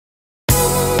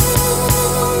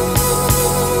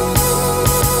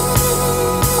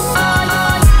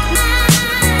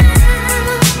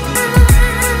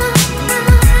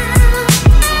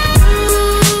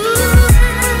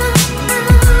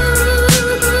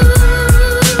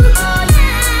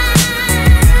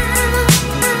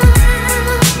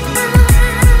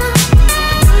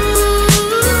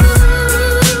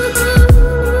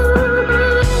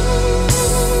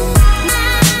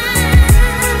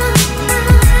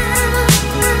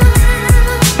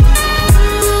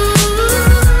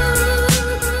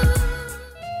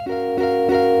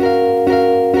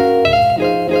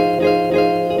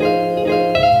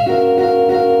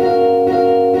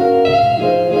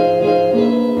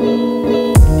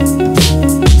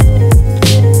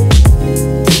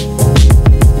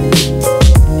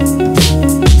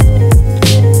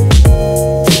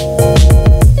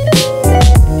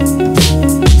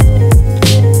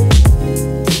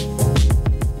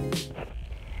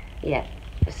Yeah,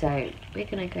 so we're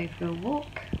going to go for a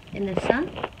walk in the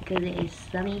sun because it is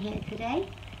sunny here today.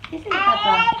 Isn't it,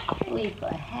 Papa? Oh, you've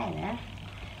got a hair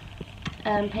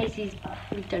there. Pacey's,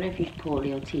 we don't know if he's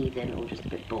poorly or teething or just a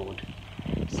bit bored.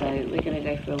 So we're going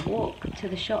to go for a walk to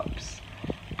the shops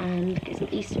and get some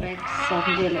Easter eggs so I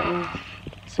can do a little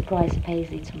surprise to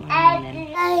Paisley tomorrow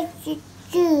morning.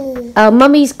 Oh,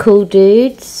 Mummy's cool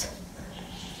dudes.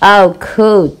 Oh,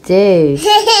 cool dudes.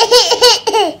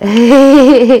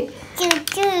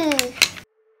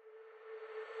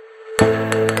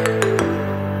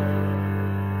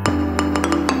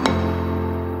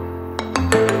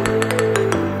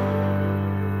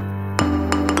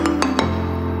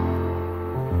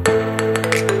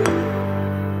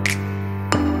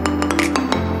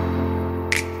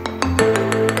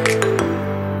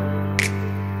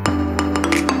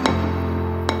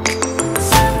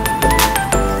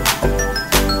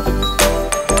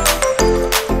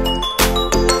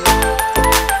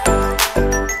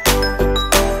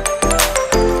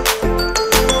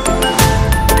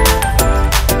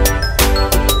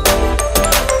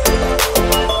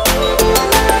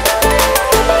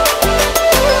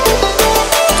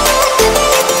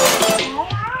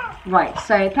 Right,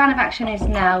 so the plan of action is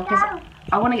now, because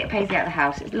I want to get Paisley out of the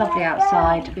house. It's lovely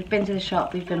outside. We've been to the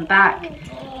shop, we've been back,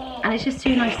 and it's just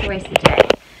too nice to waste the day.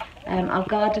 Our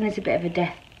garden is a bit of a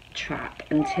death trap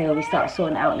until we start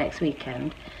sorting it out next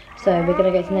weekend. So we're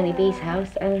going to go to Nanny B's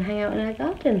house and hang out in her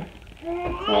garden.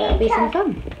 So that'll be some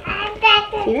fun.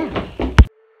 See you there.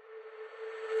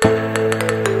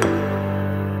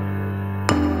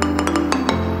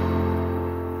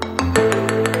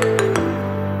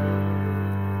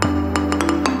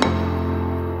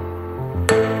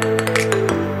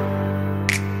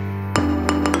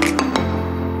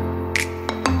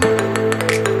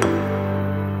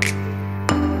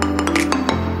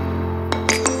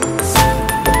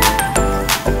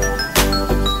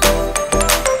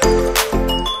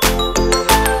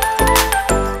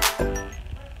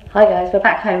 Hi guys, we're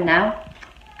back home now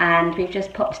and we've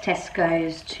just popped to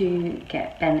Tesco's to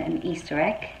get Ben an Easter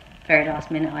egg. Very last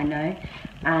minute, I know.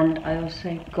 And I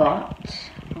also got,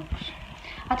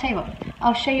 I'll tell you what,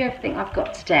 I'll show you everything I've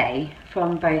got today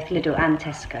from both Lidl and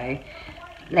Tesco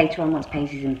later on once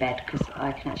Paisley's in bed, because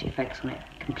I can actually focus on it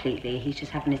completely. He's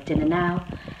just having his dinner now,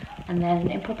 and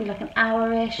then in probably like an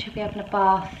hour-ish he'll be having a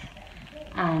bath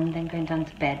and then going down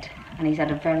to bed. And he's had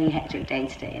a very hectic day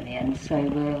today in the end, so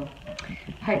we'll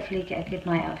hopefully get a good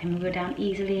night out of him. We'll go down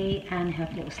easily and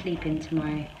have a little sleep in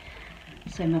tomorrow,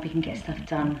 so Mummy can get stuff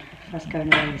done for us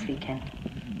going away this weekend.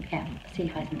 Yeah, see you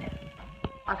guys in a bit.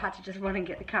 I've had to just run and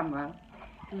get the camera.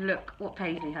 Look what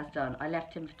Paisley has done. I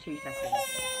left him for 2 seconds.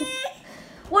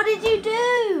 What did you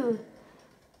do?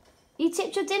 You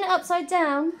tipped your dinner upside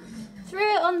down,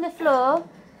 threw it on the floor,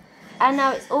 and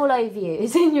now it's all over you.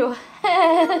 It's in your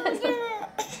head.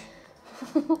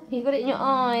 You got it in your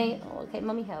eye. Oh, okay,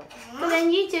 Mummy help. So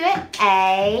then you do it.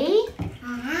 A,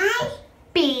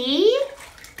 B,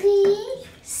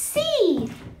 C.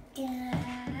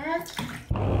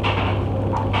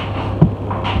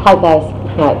 Hi guys.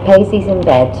 Right, Paisley's in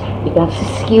bed. You're going to have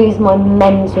to excuse my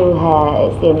mental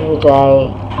hair. It's the end of the day.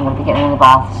 I'm going to be getting in the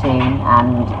bath soon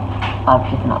and I've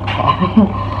given up caring.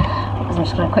 Because I'm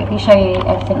just going to quickly show you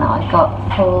everything that I got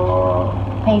for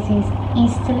Paisley's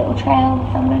Easter little trail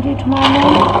that I'm going to do tomorrow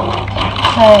morning.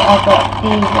 So I got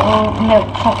these little milk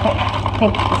chocolate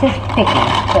fig, it says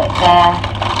figgies, but they're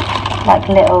like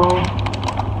little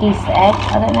Easter eggs.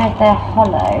 I don't know if they're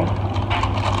hollow.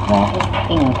 Where is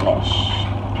the English?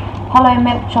 Hollow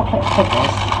milk chocolate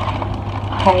figures.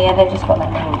 Okay, yeah, they've just got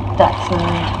like little ducks and,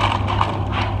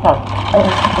 well,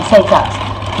 I say ducks,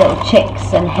 little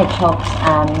chicks and hedgehogs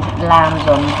and lambs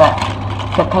on, but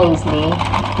for Paisley,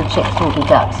 the chicks will be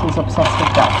ducks. He's obsessed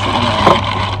with ducks at the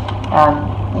moment.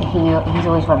 He's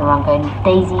always running around going,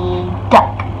 Daisy,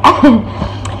 duck.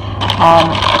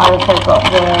 I also got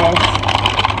this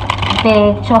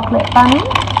big chocolate bunny.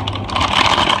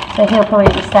 So he'll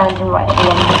probably be standing right at the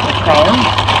end of the trail.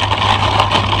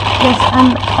 This, I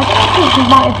don't think it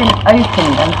might have been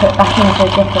opened and put back into a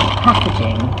different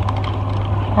packaging.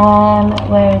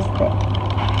 Where is the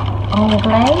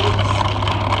Anglaise?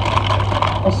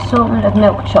 Assortment of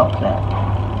milk chocolate.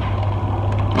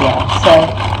 Yeah, so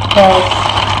there's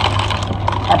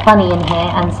a bunny in here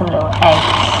and some little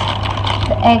eggs.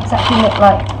 The eggs actually look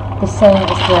like the same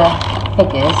as the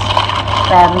figures,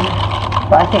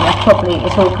 but I think that's probably,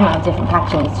 it's all come out of different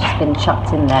packaging. It's just been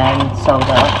chucked in there and sold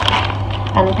out.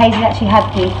 And Paisley actually had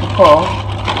these before.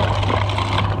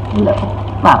 Look,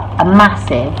 well, a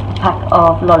massive pack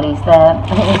of lollies there.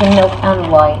 I think these are milk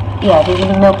and white. Yeah, these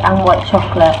are the milk and white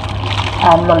chocolate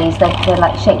lollies. They're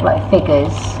like shaped like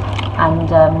figures, and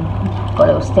got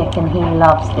a little stick, and he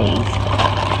loves these.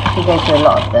 He goes through a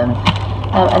lot of them,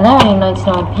 and they're only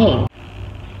 99p.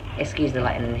 Excuse the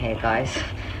lighting in here, guys.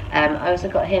 I also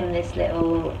got him this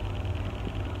little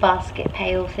basket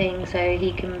pail thing, so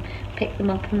he can pick them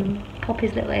up and pop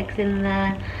his little eggs in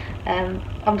there.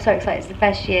 I'm so excited. It's the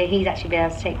first year he's actually been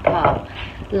able to take part.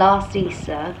 Last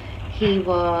Easter he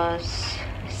was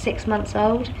 6 months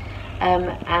old,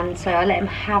 and so I let him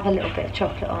have a little bit of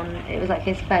chocolate on. It was like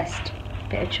his first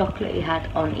bit of chocolate he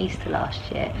had on Easter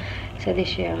last year, so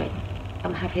this year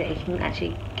I'm happy that he can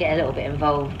actually get a little bit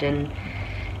involved and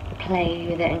play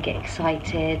with it and get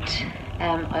excited.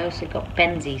 I also got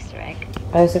Ben's Easter egg.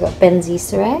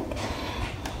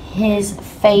 His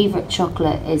favourite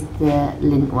chocolate is the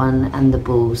Lindt one and the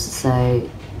balls, so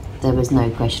there was no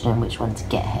question on which one to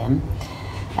get him.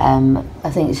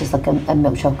 I think it's just like a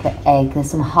milk chocolate egg.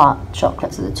 There's some heart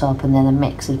chocolates at the top and then a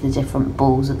mix of the different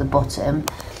balls at the bottom.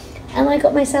 And I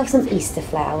got myself some Easter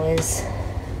flowers,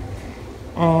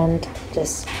 and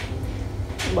just,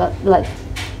 well, like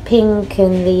pink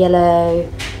and the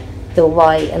yellow, the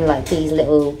white, and like these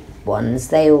little ones,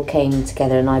 they all came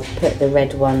together, and I put the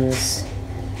red ones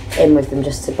in with them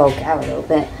just to bulk it out a little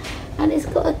bit. And it's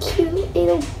got a cute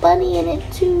little bunny in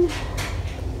it too.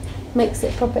 Makes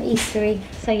it proper Eastery.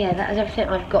 So yeah, that is everything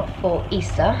I've got for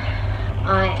Easter.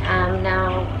 I am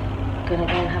now gonna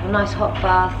go and have a nice hot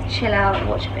bath, chill out,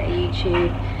 watch a bit of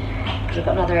YouTube, because I've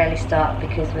got another early start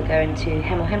because we're going to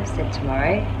Hemel Hempstead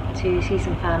tomorrow to see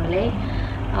some family.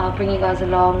 I'll bring you guys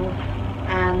along,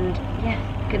 and yeah,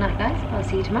 good night guys, I'll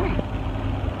see you tomorrow.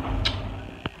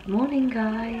 Morning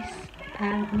guys,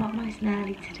 I'm up nice and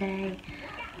early today.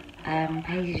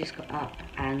 Paisley just got up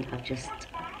and I've just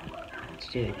had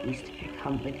to do an Easter egg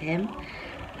hunt with him.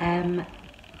 And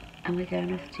we're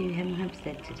going off to Hemel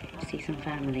Hempstead to see some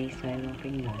family, so I'll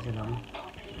bring you guys along.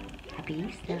 Happy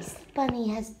Easter. This bunny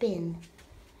has been.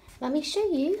 Let me show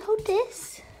you, hold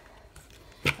this.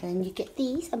 And then you get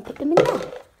these and put them in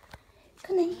there.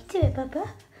 Come on, you do it, Bubba.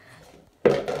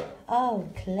 Oh,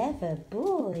 clever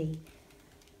boy.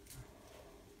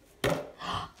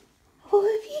 What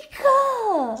have you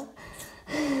got?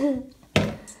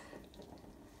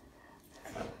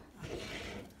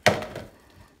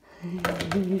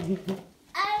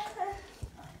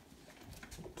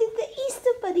 Did the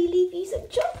Easter bunny leave you some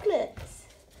chocolates?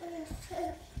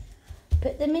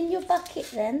 Put them in your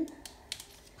bucket then.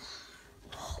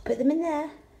 Put them in there.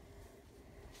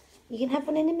 You can have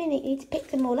one in a minute. You need to pick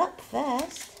them all up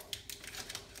first.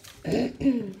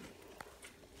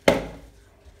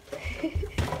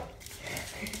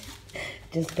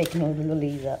 Just picking all the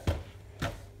lollies up.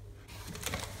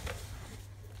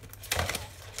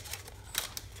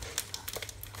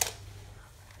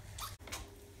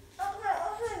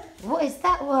 What is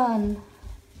that one?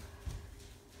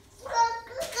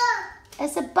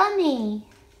 It's a bunny.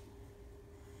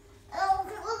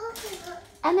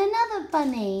 And another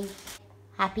bunny.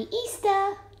 Happy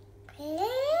Easter.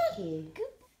 Thank you.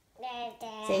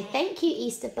 Say thank you,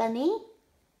 Easter bunny.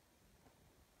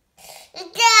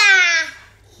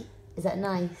 Is that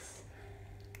nice?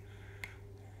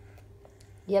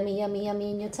 Yummy, yummy,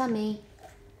 yummy in your tummy.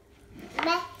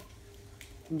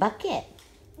 Bucket.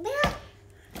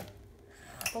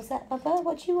 What's that, Bubba?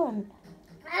 What do you want?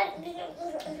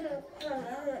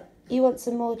 You want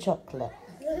some more chocolate?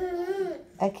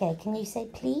 Okay, can you say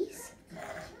please?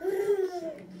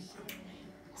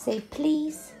 Say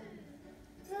please.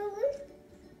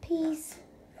 Please.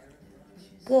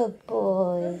 Good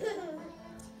boy.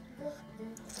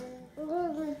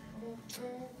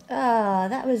 Ah,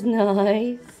 that was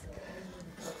nice.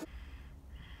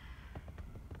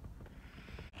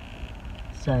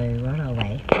 So we're on our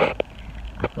way.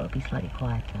 I've got to be slightly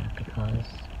quieter because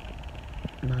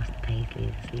Master Paisley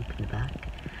is asleep in the back.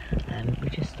 We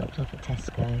just stopped off at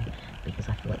Tesco because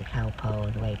I forgot the cowpole,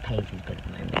 and the way Paisley's been at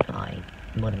the moment, I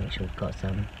want to make sure we've got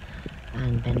some.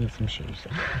 And Ben needs some shoes.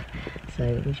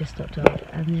 So we just stopped off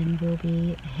and then we'll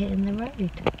be hitting the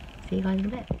road. See you guys in a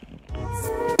bit.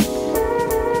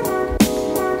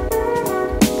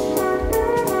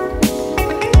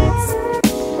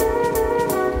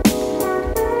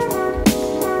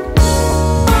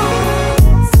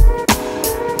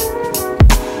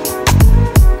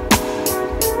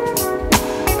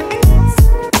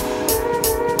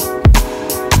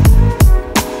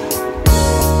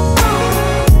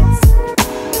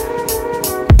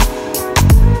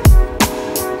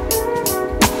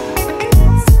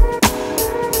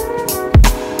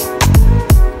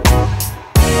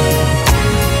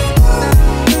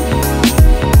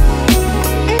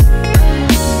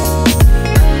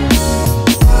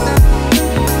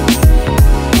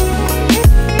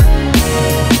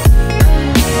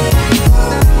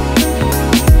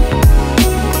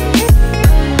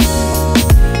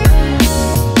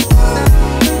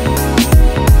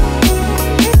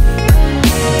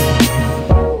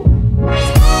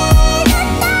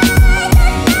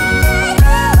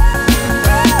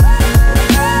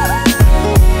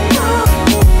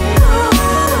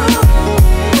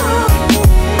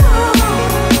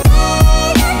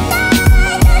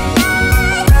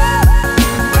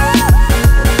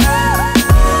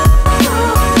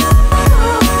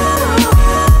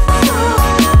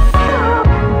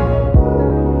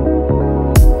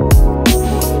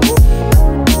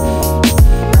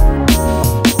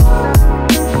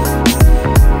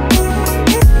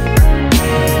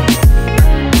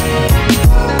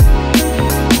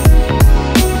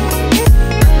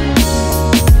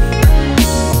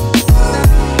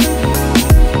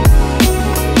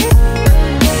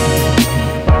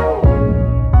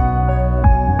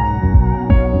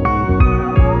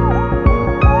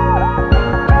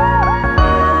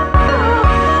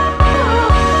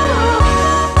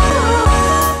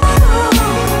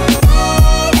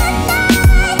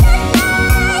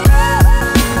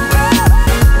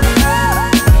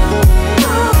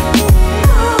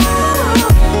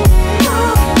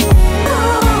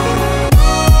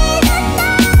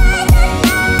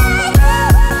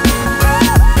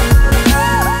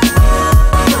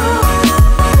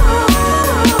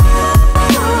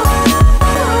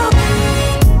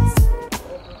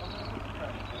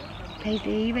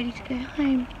 go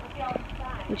home?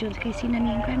 Or do you want to go see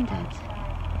Nanny and Grandad?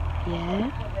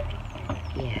 Yeah?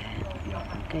 Yeah.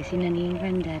 Go see Nanny and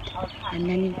Grandad. And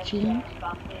Nanny Jean?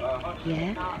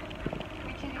 Yeah?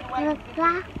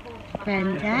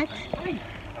 Grandad?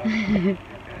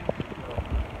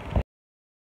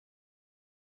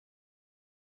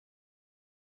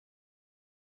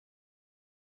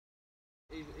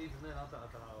 Even then, I don't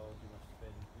know how old you must have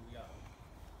been young.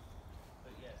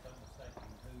 But yes, I'm mistaken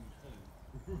who's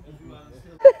who. Everyone's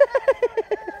still...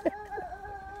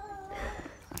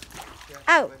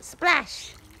 Oh,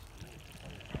 splash!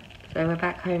 So we're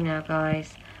back home now,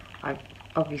 guys. I've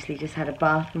obviously just had a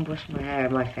bath and washed my hair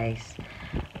and my face.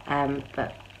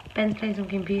 But Ben's playing some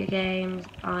computer games.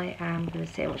 I am going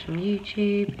to sit and watch some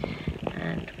YouTube.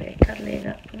 And we're cuddling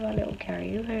up with our little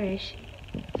Carrie. Where is she?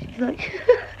 She's like...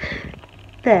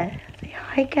 there. Say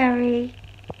hi, Carrie.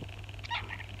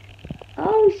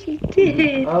 Oh, she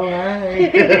did. Oh,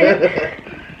 hi.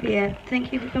 Yeah,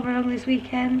 thank you for coming along this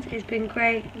weekend. It's been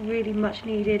great, really much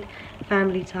needed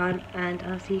family time, and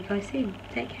I'll see you guys soon.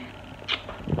 Take care.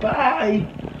 Bye.